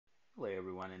Hello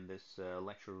everyone, in this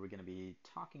lecture we're going to be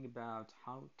talking about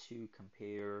how to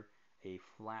compare a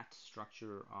flat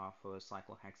structure of a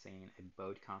cyclohexane, a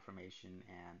boat conformation,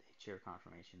 and a chair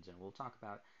conformations, and we'll talk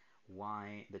about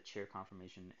why the chair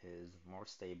conformation is more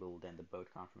stable than the boat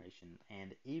conformation.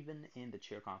 And even in the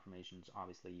chair conformations,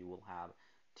 obviously you will have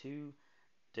two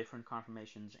different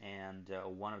conformations, and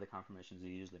one of the conformations is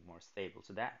usually more stable.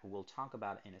 So that we'll talk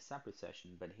about in a separate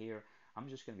session, but here I'm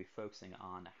just going to be focusing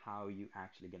on how you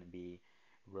actually going to be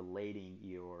relating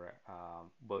your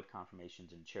boat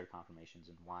conformations and chair conformations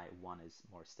and why one is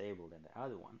more stable than the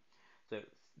other one. So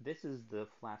this is the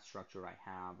flat structure I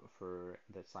have for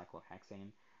the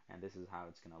cyclohexane, and this is how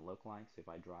it's going to look like. So if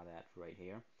I draw that right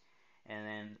here, and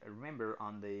then remember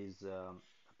on these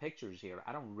pictures here,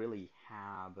 I don't really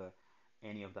have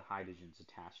any of the hydrogens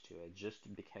attached to it, just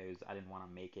because I didn't want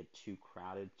to make it too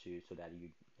crowded so that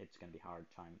it's going to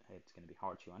be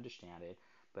hard to understand it.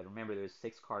 But remember, there's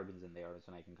 6 carbons in there,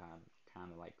 so I can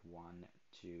kind of like 1,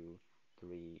 2,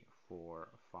 3, 4,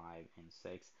 5, and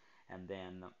 6, and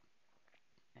then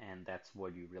that's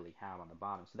what you really have on the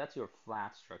bottom. So that's your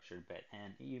flat structure bit,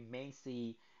 and you may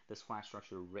see this flat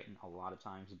structure written a lot of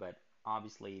times, but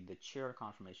obviously the chair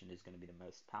conformation is going to be the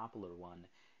most popular one,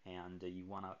 and you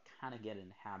want to kind of get in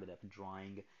the habit of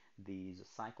drawing these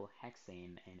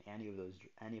cyclohexane and any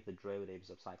of the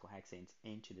derivatives of cyclohexanes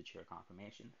into the chair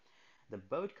conformation. The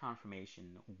boat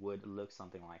conformation would look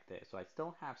something like this. So I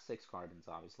still have 6 carbons,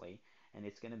 obviously, and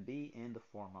it's going to be in the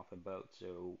form of a boat.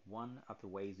 So one of the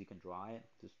ways you can draw it,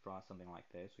 just draw something like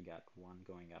this. We got one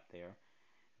going up there,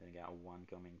 then we got one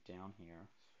coming down here.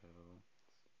 So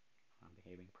I'm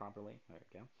behaving properly. There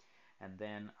we go. And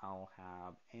then I'll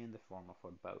have in the form of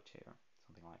a boat here,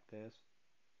 something like this.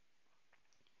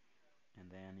 And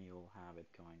then you'll have it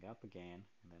going up again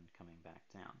and then coming back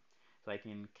down. So I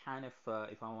can kind of,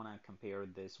 if I want to compare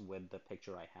this with the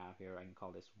picture I have here, I can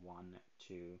call this 1,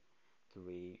 2,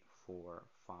 3, 4,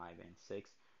 5, and 6.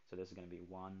 So this is going to be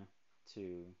 1,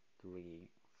 2, 3,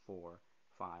 4,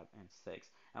 5, and 6.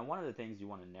 And one of the things you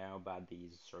want to know about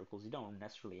these circles, you don't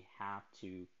necessarily have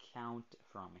to count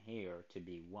from here to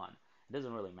be 1. It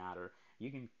doesn't really matter.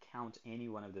 You can count any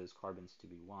one of those carbons to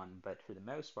be 1, but for the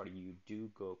most part, you do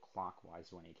go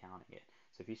clockwise when you're counting it.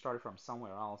 So if you started from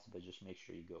somewhere else, but just make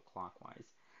sure you go clockwise.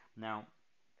 Now,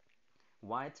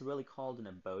 why it's really called in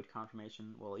a boat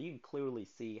conformation? Well, you can clearly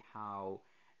see how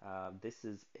this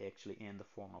is actually in the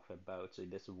form of a boat. So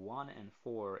this 1 and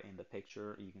 4 in the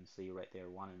picture, you can see right there,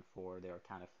 1 and 4, they're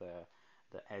kind of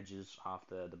the edges of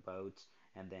the boat.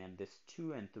 And then this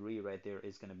 2 and 3 right there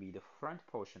is going to be the front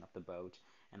portion of the boat.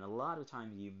 And a lot of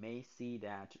times you may see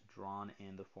that drawn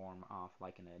in the form of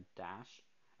like in a dash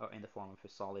or in the form of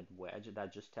a solid wedge.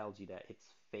 That just tells you that it's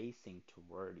facing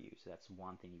toward you. So that's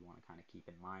one thing you want to kind of keep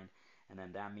in mind. And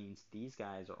then that means these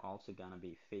guys are also going to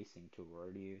be facing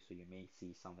toward you. So you may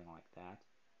see something like that.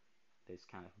 This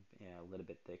kind of a little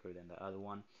bit thicker than the other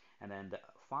one. And then the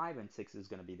 5 and 6 is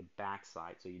going to be the back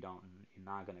side. So you're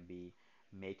not going to be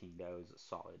making those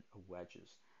solid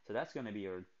wedges. So that's going to be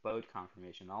your boat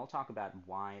conformation. I'll talk about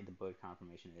why the boat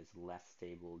conformation is less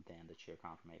stable than the chair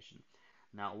conformation.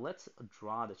 Now let's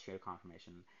draw the chair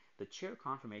conformation. The chair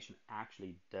conformation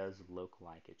actually does look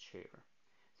like a chair.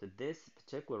 So this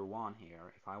particular one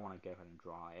here, if I want to go ahead and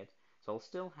draw it, so I'll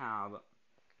still have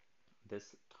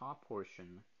this top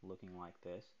portion looking like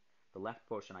this. The left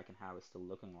portion I can have is still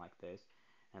looking like this.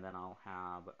 And then I'll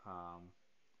have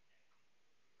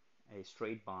a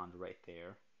straight bond right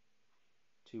there,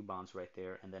 2 bonds right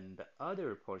there, and then the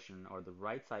other portion or the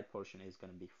right side portion is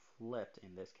going to be flipped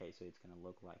in this case, so it's going to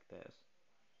look like this.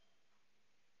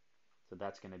 So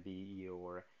that's going to be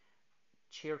your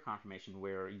chair conformation,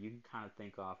 where you can kind of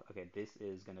think of, okay, this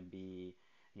is going to be,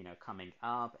 coming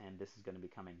up, and this is going to be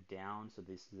coming down. So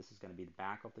this is going to be the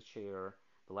back of the chair.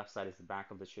 The left side is the back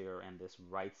of the chair, and this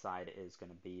right side is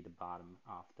going to be the bottom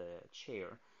of the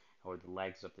chair, or the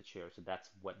legs of the chair. So that's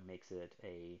what makes it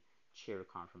a chair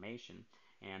conformation.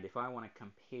 And if I want to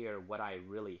compare what I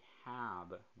really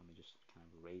have, let me just kind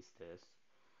of erase this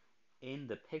in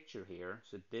the picture here.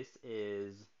 So this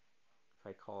is, if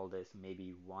I call this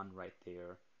maybe 1 right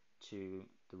there, 2,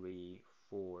 3,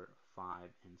 4, 5,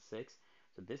 and 6.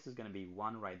 So this is going to be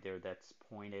 1 right there that's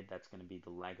pointed. That's going to be the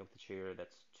leg of the chair.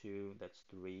 That's 2, that's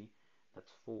 3,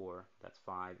 that's 4, that's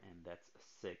 5, and that's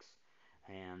 6.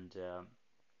 And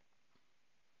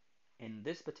in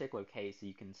this particular case,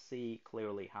 you can see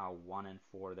clearly how 1 and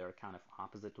 4, they're kind of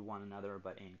opposite to one another,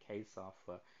 but in case of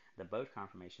the boat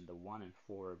conformation, the 1 and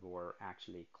 4 were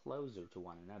actually closer to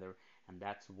one another, and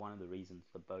that's one of the reasons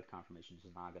the boat conformation is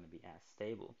not going to be as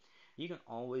stable. You can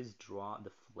always draw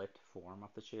the flipped form of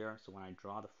the chair. So when I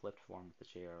draw the flipped form of the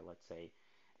chair, let's say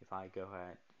if I go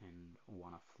ahead and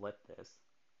want to flip this,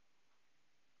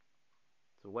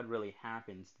 so what really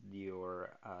happens,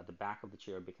 the back of the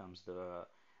chair becomes the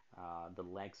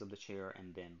legs of the chair,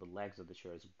 and then the legs of the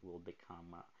chairs will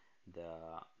become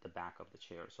the back of the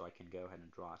chair. So I can go ahead and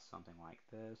draw something like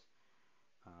this.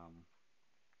 Um,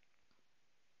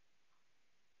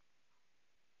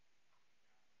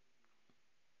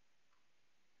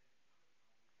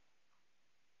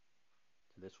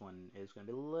 so this one is going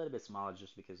to be a little bit smaller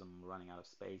just because I'm running out of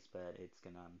space, but it's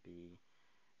going to be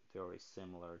very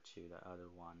similar to the other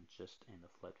one, just in the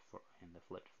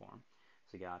flipped form.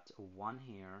 So you got one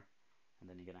here, and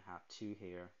then you're gonna have two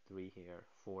here, three here,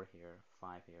 four here,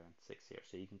 five here, and six here.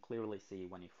 So you can clearly see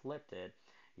when you flipped it,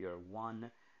 your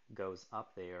one goes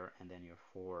up there, and then your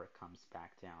four comes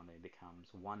back down. It becomes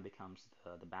one becomes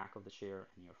the back of the chair,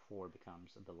 and your four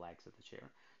becomes the legs of the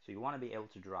chair. So you want to be able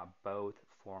to draw both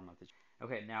form of the chair.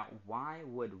 Okay, now why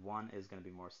would one is going to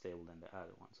be more stable than the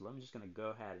other one? So I'm just going to go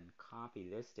ahead and copy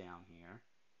this down here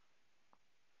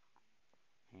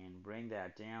and bring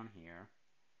that down here.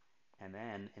 And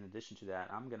then in addition to that,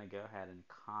 I'm going to go ahead and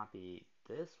copy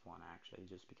this one actually,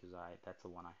 just because that's the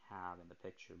one I have in the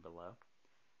picture below,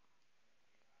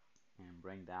 and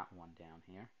bring that one down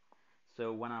here.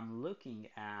 So when I'm looking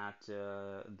at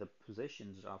the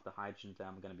positions of the hydrogens that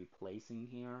I'm going to be placing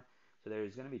here, so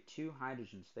there's going to be two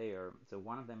hydrogens there. So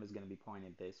one of them is going to be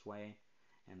pointed this way,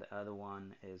 and the other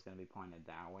one is going to be pointed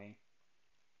that way.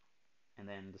 And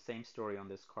then the same story on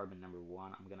this carbon number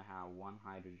one. I'm going to have one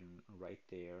hydrogen right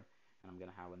there, and I'm going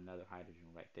to have another hydrogen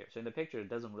right there. So in the picture, it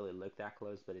doesn't really look that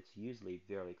close, but it's usually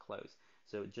very close.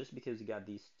 So just because you got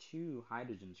these two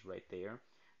hydrogens right there,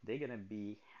 they're going to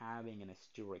be having an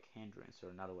steric hindrance,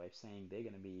 or another way of saying they're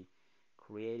going to be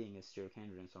creating a steric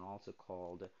hindrance, and also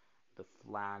called the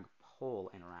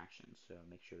flagpole interaction. So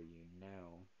make sure you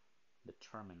know the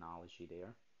terminology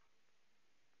there,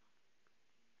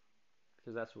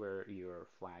 because that's where your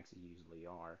flags usually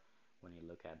are when you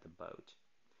look at the boat.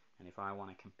 And if I want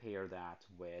to compare that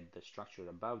with the structure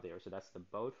above there, so that's the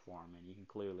boat form, and you can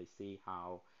clearly see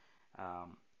how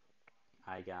um,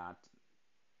 I got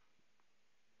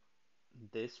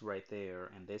this right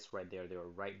there and this right there. They are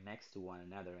right next to one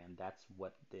another, and that's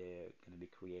what they're going to be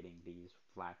creating, these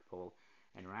flagpole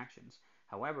interactions.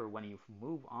 However, when you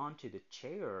move on to the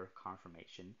chair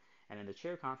conformation, and in the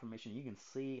chair conformation, you can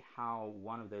see how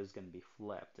one of those is going to be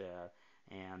flipped,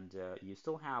 and you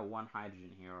still have one hydrogen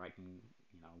here. I can,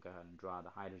 go ahead and draw the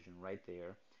hydrogen right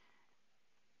there,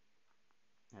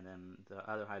 and then the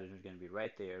other hydrogen is going to be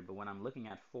right there. But when I'm looking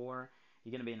at 4,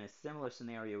 you're going to be in a similar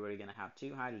scenario where you're going to have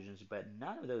two hydrogens, but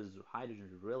none of those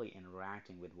hydrogens are really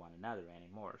interacting with one another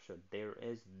anymore. So there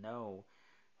is no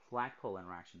flagpole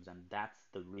interactions, and that's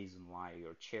the reason why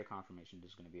your chair conformation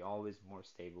is going to be always more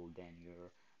stable than your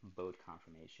boat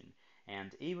conformation.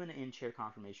 And even in chair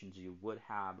conformations, you would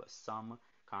have some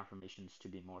conformations to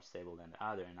be more stable than the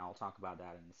other, and I'll talk about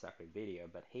that in a separate video.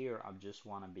 But here I just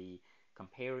want to be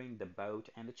comparing the boat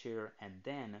and the chair, and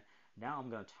then now I'm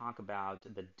going to talk about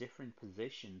the different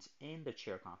positions in the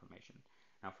chair conformation.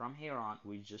 Now from here on,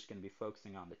 we're just going to be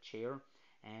focusing on the chair,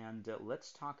 and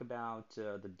let's talk about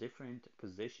the different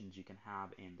positions you can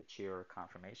have in the chair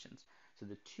conformations. So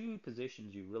the two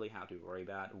positions you really have to worry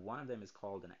about, one of them is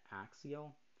called an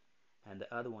axial, and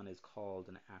the other one is called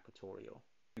an equatorial.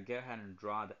 Go ahead and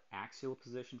draw the axial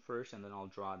position first, and then I'll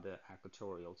draw the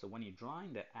equatorial. So when you're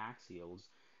drawing the axials,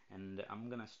 and I'm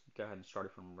going to go ahead and start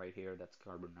it from right here, that's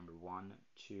carbon number 1,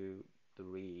 2,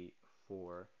 3,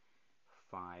 4,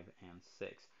 5, and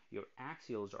 6. Your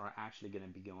axials are actually going to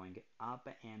be going up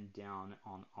and down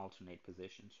on alternate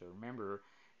positions. So remember,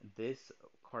 this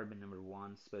carbon number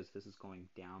 1, suppose this is going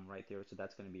down right there, so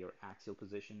that's going to be your axial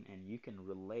position, and you can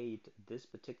relate this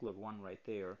particular one right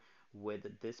there with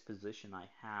this position I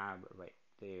have right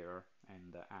there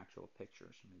in the actual picture.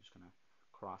 So I'm just going to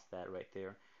cross that right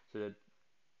there. So that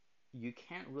you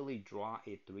can't really draw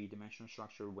a three-dimensional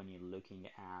structure when you're looking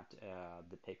at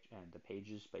the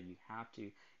pages, but you have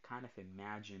to kind of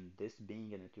imagine this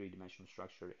being in a three-dimensional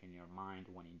structure in your mind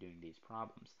when you're doing these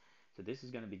problems. So this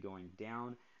is going to be going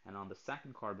down, and on the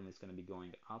second carbon it's going to be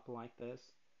going up like this,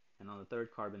 and on the third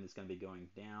carbon it's going to be going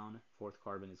down, fourth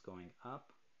carbon is going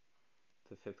up,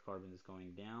 the fifth carbon is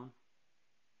going down,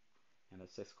 and the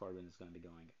sixth carbon is going to be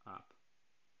going up.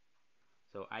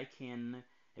 So I can,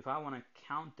 if I want to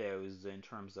count those in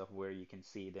terms of where you can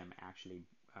see them actually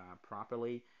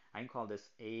properly, I can call this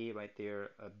A right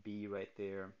there, a B right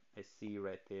there, a C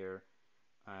right there,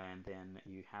 and then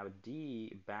you have a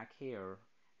D back here,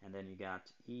 and then you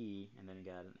got E, and then you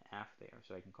got an F there.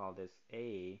 So I can call this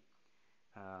A,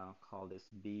 call this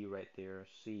B right there,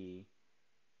 C,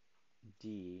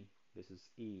 D, this is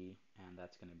E, and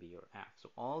that's going to be your F. So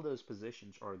all those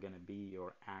positions are going to be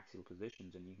your axial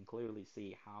positions, and you can clearly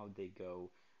see how they go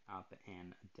up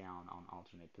and down on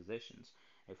alternate positions.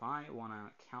 If I want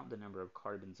to count the number of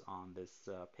carbons on this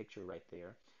picture right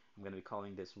there, I'm going to be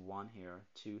calling this 1 here,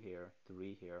 2 here,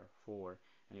 3 here, 4,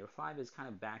 and your 5 is kind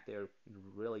of back there. You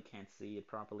really can't see it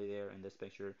properly there in this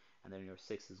picture, and then your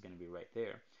 6 is going to be right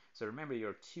there. So remember,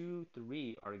 your 2,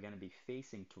 3 are going to be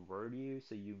facing toward you,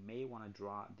 so you may want to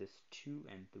draw this 2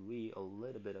 and 3 a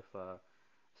little bit of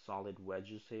solid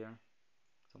wedges here,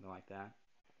 something like that.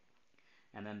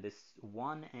 And then this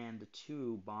 1 and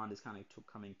 2 bond is kind of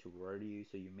coming toward you,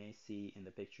 so you may see in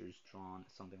the pictures drawn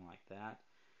something like that.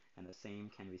 And the same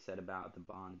can be said about the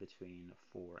bond between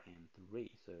 4 and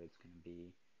 3, so it's going to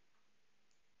be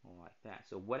like that.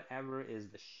 So whatever is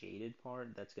the shaded part,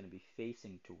 that's going to be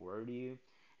facing toward you,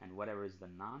 and whatever is the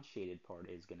non-shaded part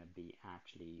is going to be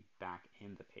actually back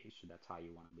in the page. So that's how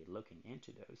you want to be looking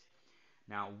into those.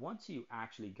 Now, once you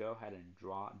actually go ahead and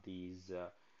draw these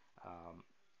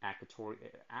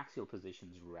axial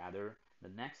positions rather, the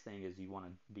next thing is you want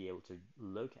to be able to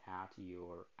look at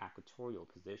your equatorial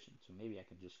position. So maybe I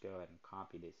can just go ahead and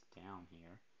copy this down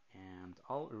here, and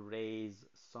I'll erase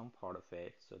some part of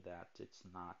it so that it's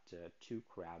not too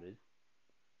crowded.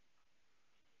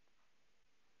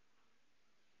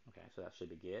 Okay, so that should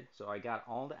be good. So I got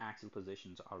all the axial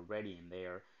positions already in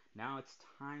there. Now it's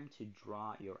time to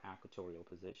draw your equatorial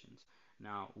positions.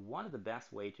 Now, one of the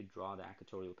best way to draw the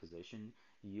equatorial position,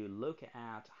 you look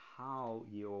at how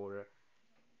your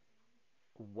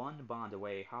one bond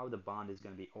away, how the bond is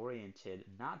going to be oriented,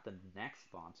 not the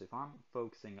next bond. So if I'm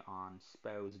focusing on,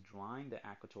 suppose, drawing the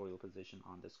equatorial position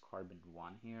on this carbon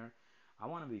 1 here, I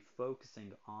want to be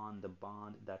focusing on the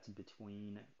bond that's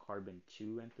between carbon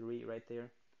 2 and 3 right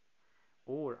there.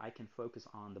 Or I can focus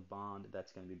on the bond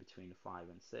that's going to be between 5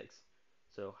 and 6.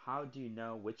 So how do you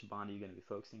know which bond you're going to be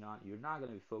focusing on? You're not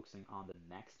going to be focusing on the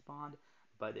next bond,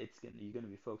 but you're going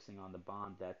to be focusing on the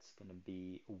bond that's going to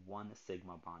be 1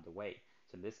 sigma bond away.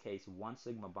 So in this case, 1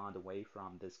 sigma bond away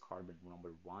from this carbon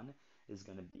number 1 is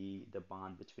going to be the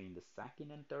bond between the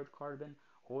second and third carbon,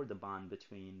 or the bond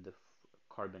between the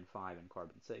carbon 5 and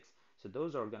carbon 6. So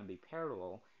those are going to be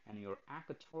parallel, and your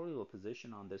equatorial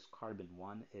position on this carbon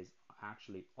 1 is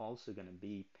actually also going to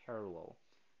be parallel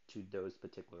to those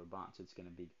particular bonds. So it's going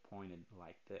to be pointed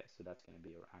like this. So that's going to be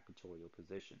your equatorial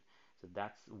position. So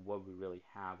that's what we really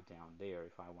have down there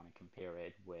if I want to compare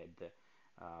it with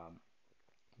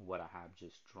what I have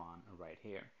just drawn right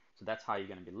here. So that's how you're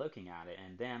going to be looking at it.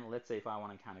 And then let's say if I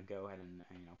want to kind of go ahead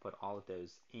and put all of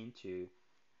those into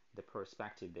the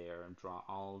perspective there and draw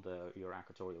all your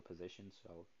equatorial positions.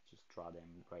 So just draw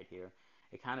them right here.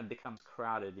 It kind of becomes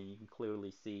crowded, and you can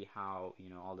clearly see how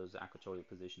all those equatorial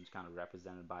positions kind of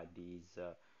represented by these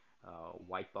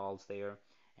white balls there,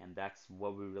 and that's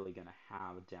what we're really going to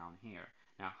have down here.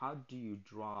 Now, how do you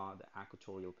draw the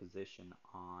equatorial position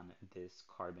on this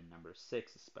carbon number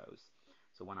 6, suppose?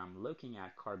 So when I'm looking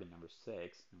at carbon number 6,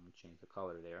 I'm going to change the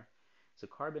color there. So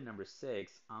carbon number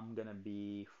 6, I'm going to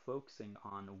be focusing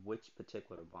on which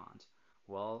particular bond?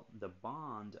 Well, the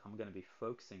bond I'm going to be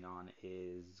focusing on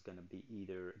is going to be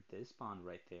either this bond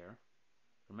right there.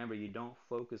 Remember, you don't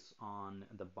focus on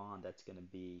the bond that's going to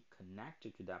be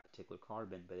connected to that particular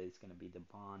carbon, but it's going to be the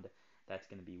bond that's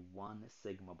going to be 1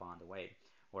 sigma bond away.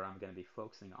 Or I'm going to be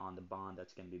focusing on the bond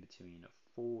that's going to be between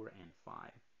 4 and 5.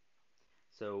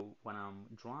 So when I'm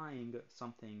drawing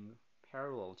something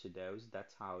parallel to those,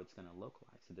 that's how it's going to look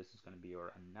like. So this is going to be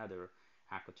your another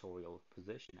equatorial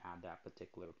position at that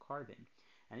particular carbon.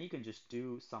 And you can just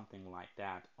do something like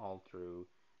that all through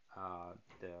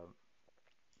the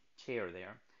chair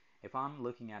there. If I'm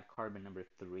looking at carbon number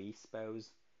 3,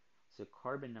 suppose, so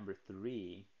carbon number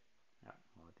 3, well,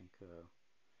 I think I'm going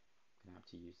to have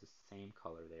to use the same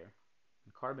color there.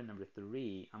 In carbon number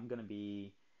 3, I'm going to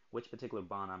be, which particular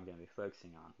bond I'm going to be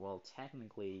focusing on? Well,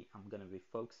 technically, I'm going to be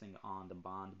focusing on the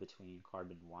bond between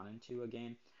carbon 1 and 2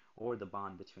 again, or the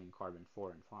bond between carbon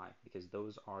 4 and 5, because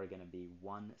those are going to be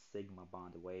 1 sigma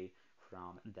bond away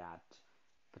from that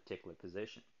particular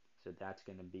position. So that's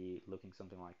going to be looking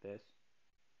something like this.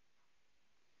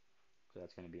 So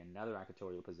that's going to be another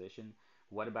equatorial position.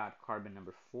 What about carbon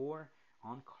number 4?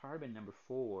 On carbon number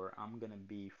 4, I'm going to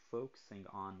be focusing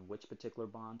on which particular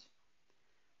bond?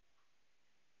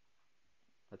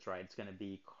 That's right, it's going to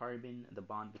be carbon, the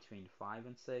bond between 5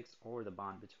 and 6, or the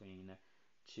bond between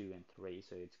 2 and 3.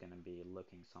 So it's going to be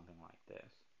looking something like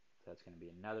this. So that's going to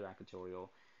be another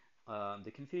equatorial.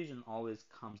 The confusion always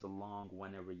comes along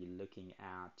whenever you're looking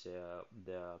at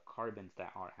the carbons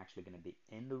that are actually going to be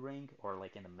in the ring or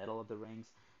like in the middle of the rings.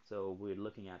 So we're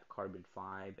looking at carbon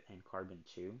 5 and carbon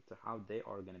 2, so how they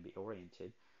are going to be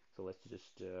oriented. So let's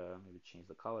just maybe change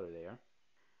the color there.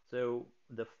 So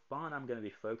the bond I'm going to be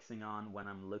focusing on when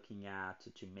I'm looking at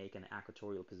to make an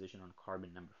equatorial position on carbon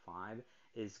number 5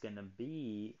 is going to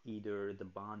be either the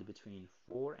bond between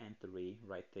 4 and 3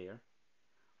 right there,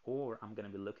 or I'm going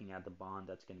to be looking at the bond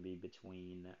that's going to be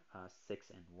between 6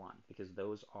 and 1, because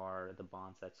those are the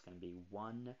bonds that's going to be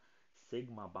one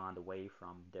sigma bond away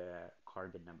from the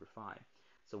carbon number 5.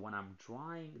 So when I'm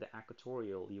drawing the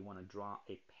equatorial, you want to draw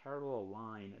a parallel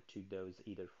line to those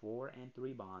either 4 and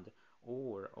 3 bond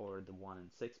or the 1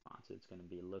 and 6 bond. So it's going to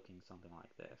be looking something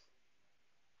like this.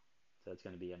 So it's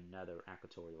going to be another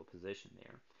equatorial position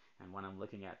there. And when I'm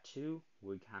looking at 2,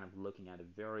 we're kind of looking at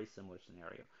a very similar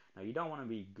scenario. Now you don't want to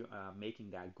be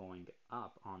making that going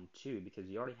up on 2 because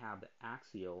you already have the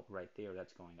axial right there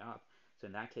that's going up. So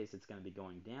in that case, it's going to be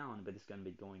going down, but it's going to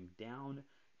be going down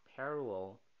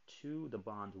parallel to the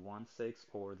bond 1,6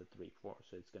 or the 3,4.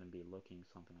 So it's going to be looking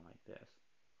something like this.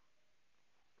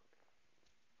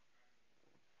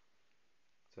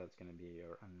 So that's going to be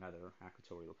your another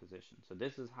equatorial position. So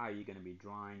this is how you're going to be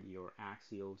drawing your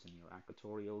axials and your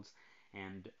equatorials.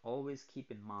 And always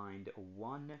keep in mind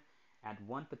at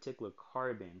one particular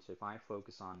carbon. So if I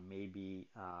focus on maybe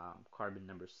carbon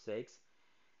number 6,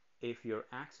 if your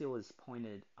axial is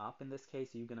pointed up in this case,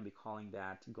 you're going to be calling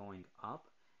that going up,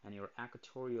 and your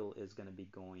equatorial is going to be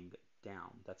going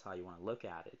down. That's how you want to look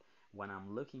at it. When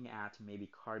I'm looking at maybe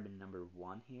carbon number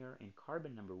 1 here, in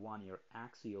carbon number 1, your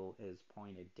axial is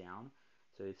pointed down,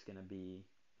 so it's going to be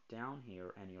down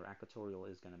here, and your equatorial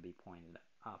is going to be pointed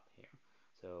up here.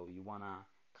 So you want to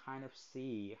kind of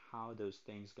see how those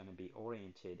things going to be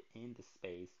oriented in the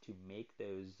space to make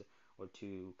those or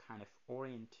to kind of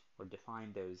orient or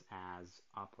define those as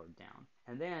up or down.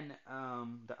 And then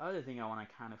the other thing I want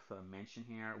to kind of mention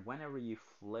here, whenever you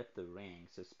flip the ring,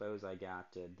 so suppose I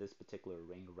got this particular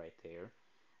ring right there.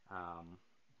 I'm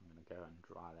going to go and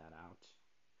draw that out.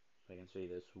 So I can see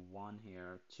this 1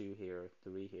 here, 2 here,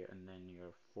 3 here, and then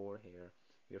your 4 here.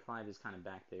 Your 5 is kind of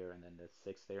back there, and then the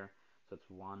 6 there. So it's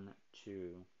 1,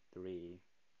 2, 3,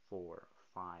 4,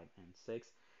 5, and 6.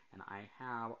 And I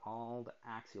have all the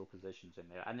axial positions in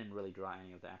there. I didn't really draw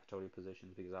any of the equatorial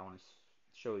positions because I want to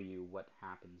show you what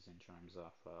happens in terms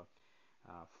of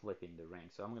flipping the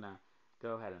ring. So I'm going to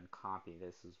go ahead and copy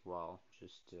this as well,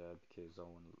 just because I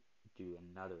want to do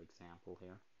another example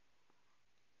here.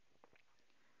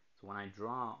 So when I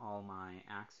draw all my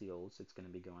axials, it's going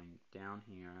to be going down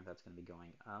here, that's going to be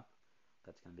going up,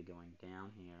 that's going to be going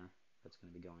down here, that's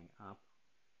going to be going up,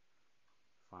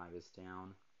 5 is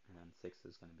down, and then 6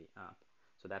 is going to be up.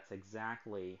 So that's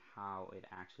exactly how it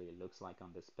actually looks like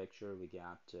on this picture. We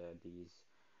got these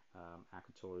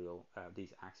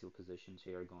axial positions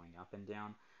here going up and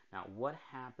down. Now what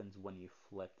happens when you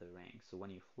flip the ring? So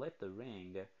when you flip the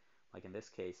ring, like in this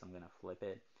case, I'm going to flip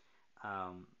it,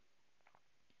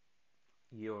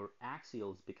 your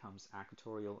axials becomes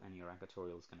equatorial and your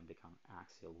equatorial is going to become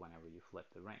axial whenever you flip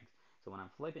the rings. So when I'm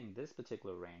flipping this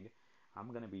particular ring, I'm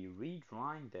going to be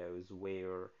redrawing those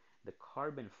where the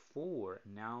carbon 4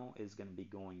 now is going to be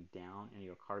going down and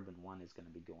your carbon 1 is going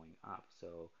to be going up.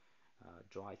 So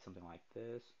draw it something like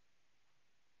this.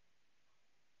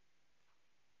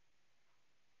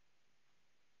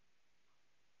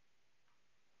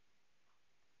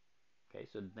 Okay,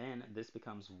 so then this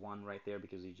becomes 1 right there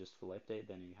because you just flipped it.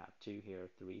 Then you have 2 here,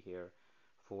 3 here,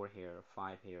 4 here,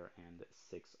 5 here, and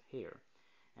 6 here.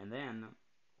 And then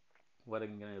what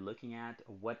I'm going to be looking at,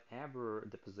 whatever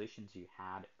the positions you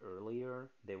had earlier,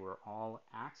 they were all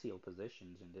axial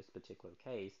positions in this particular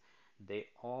case, they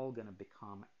all going to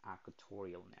become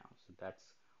equatorial now. So that's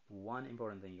one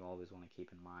important thing you always want to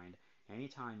keep in mind.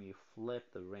 Anytime you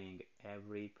flip the ring,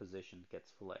 every position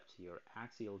gets flipped. Your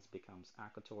axials becomes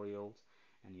equatorials,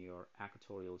 and your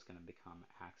equatorial is going to become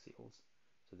axials.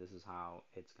 So this is how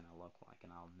it's going to look like,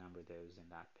 and I'll number those in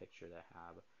that picture that I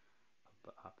have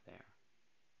up there.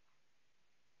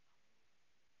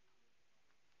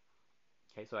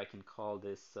 Okay, so I can call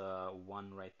this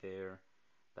 1 right there.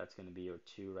 That's going to be your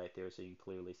 2 right there. So you can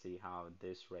clearly see how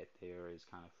this right there is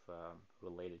kind of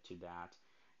related to that.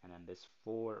 And then this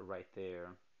 4 right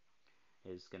there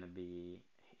is going to be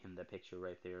in the picture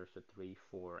right there. So 3,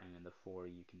 4, and in the 4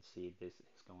 you can see this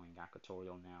is going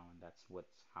equatorial now, and that's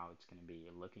how it's going to be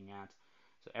looking at.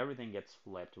 So everything gets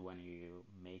flipped when you're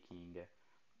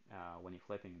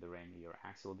flipping the ring. Your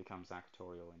axial becomes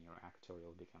equatorial and your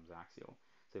equatorial becomes axial.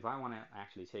 So if I want to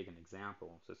actually take an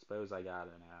example, so suppose I got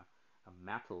a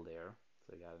metal there.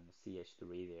 So I got a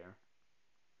CH3 there,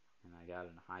 and I got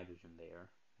a hydrogen there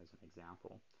as an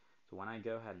example. So when I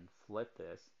go ahead and flip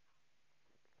this,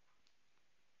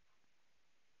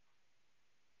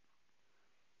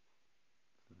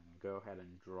 so I'm going to go ahead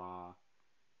and draw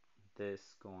this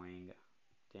going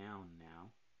down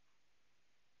now.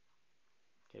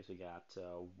 Okay, so we got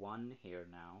 1 here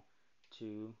now,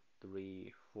 2,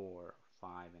 3, 4,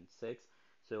 5, and 6.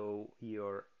 So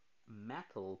your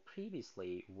metal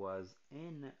previously was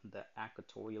in the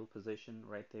equatorial position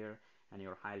right there, and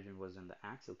your hydrogen was in the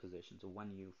axial position. So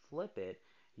when you flip it,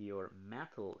 your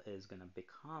metal is going to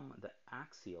become the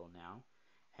axial now,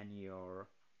 and your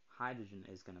hydrogen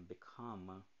is going to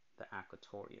become the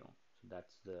equatorial. So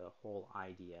that's the whole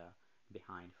idea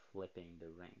behind flipping the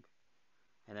ring.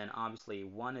 And then obviously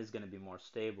one is going to be more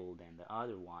stable than the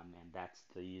other one, and that's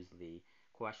the usually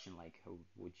question, like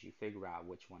would you figure out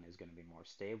which one is going to be more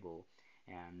stable?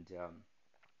 And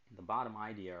the bottom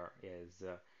idea is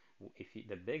if you,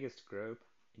 the biggest group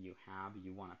you have,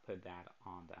 you want to put that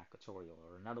on the equatorial.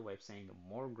 Or another way of saying, the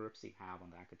more groups you have on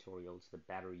the equatorials, the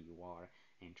better you are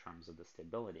in terms of the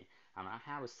stability. And I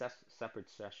have a separate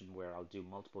session where I'll do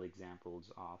multiple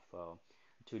examples of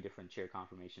two different shear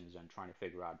conformations and trying to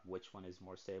figure out which one is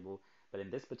more stable. But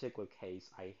in this particular case,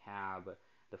 I have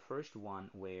the first one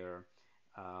where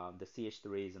the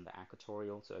CH3 is in the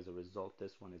equatorial, so as a result,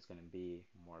 this one is going to be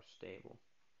more stable.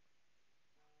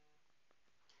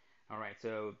 All right,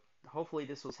 so hopefully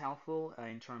this was helpful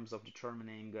in terms of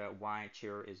determining why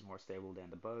chair is more stable than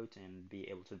the boat and be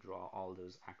able to draw all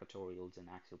those equatorials and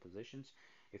axial positions.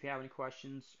 If you have any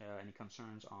questions, any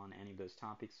concerns on any of those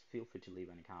topics, feel free to leave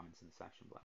any comments in the section below.